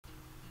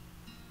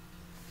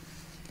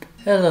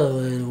Hello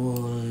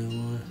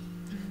everyone.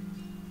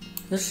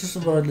 This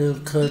is my new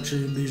country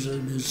music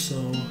new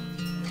song.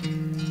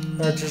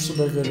 I just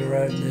making it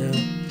right now.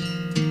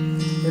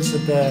 It's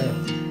about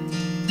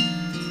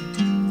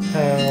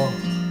how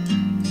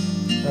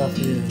I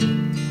feel.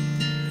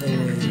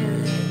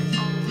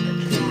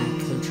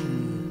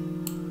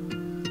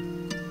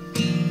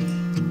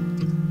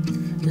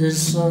 It's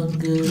so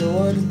good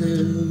what to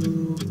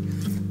do.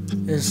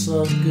 It's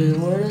so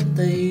good what to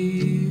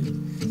think.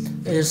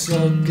 It's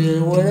so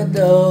good what I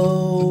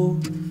know.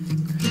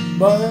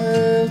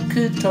 My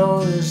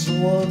guitar is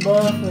one of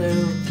my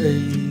favorite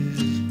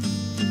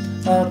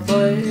things. I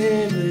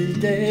play every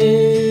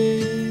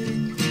day.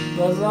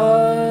 My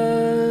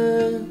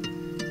life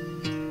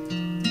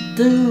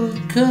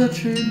doing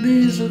country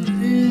music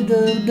in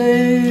the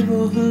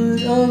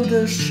neighborhood of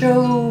the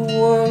show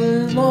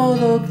where a lot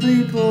of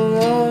people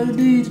I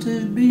need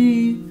to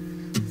be.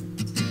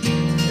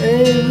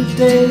 Every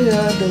day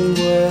I know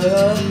where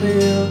I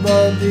feel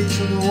my needs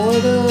and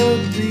what I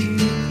be.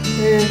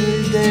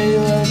 Every day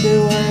I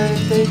do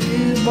everything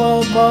in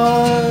my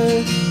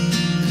mind.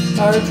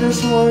 I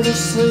just want to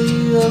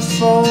sing a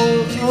song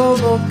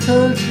of a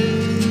country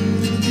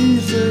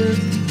music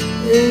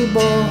in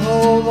my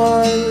whole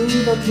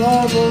life. The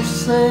Bible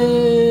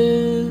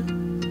said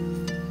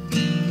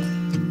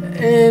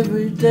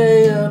every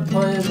day I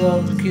play my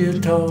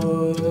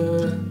guitar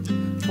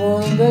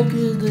for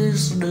making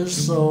these new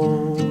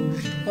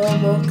songs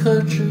of my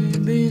country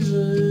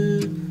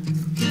music.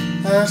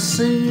 I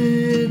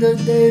see the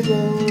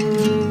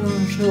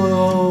neighbors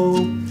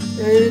home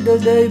in the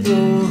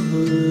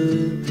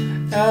neighborhood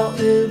out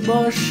in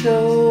my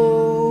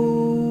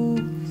show.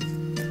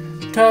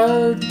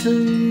 Time to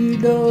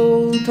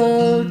know,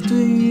 time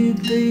to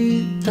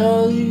think,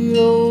 time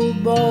your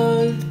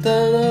mind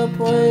that I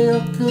play a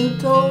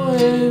guitar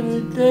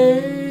every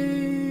day.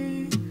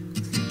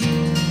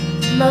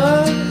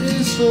 Life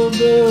is a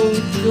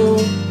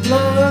miracle,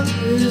 life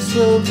is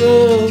a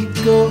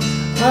miracle.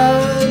 I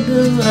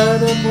knew how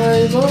to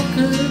play my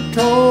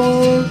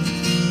guitar.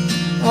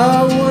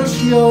 I was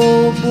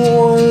young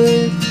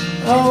boy,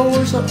 I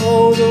was an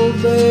older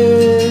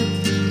man.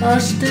 I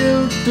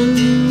still do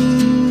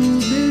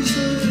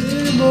music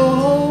in my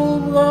whole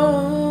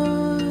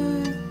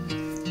life.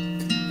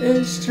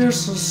 It's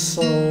just a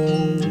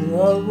song,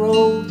 I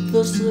wrote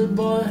this in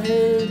my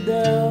head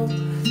now.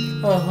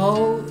 I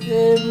hope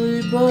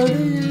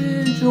everybody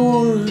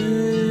enjoys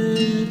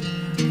it.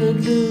 The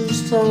new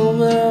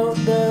song out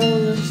now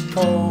is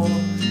called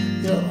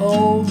Your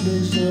Own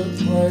Music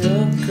Play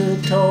a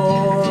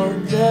Guitar.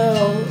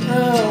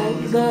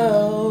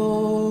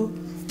 Now.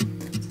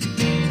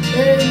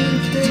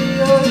 Everything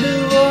I do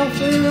I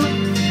feel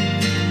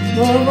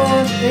my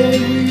life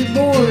every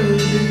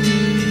morning.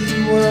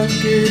 When I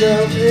get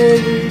up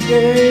every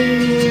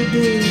day and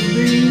do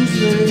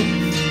music,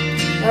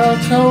 I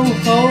come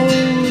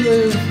home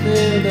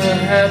in a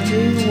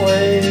happy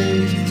way.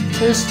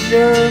 It's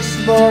just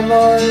my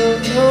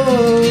life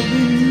of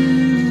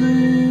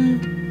music.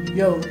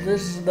 Yo,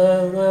 this is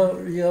not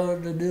out, y'all,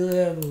 the new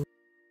album.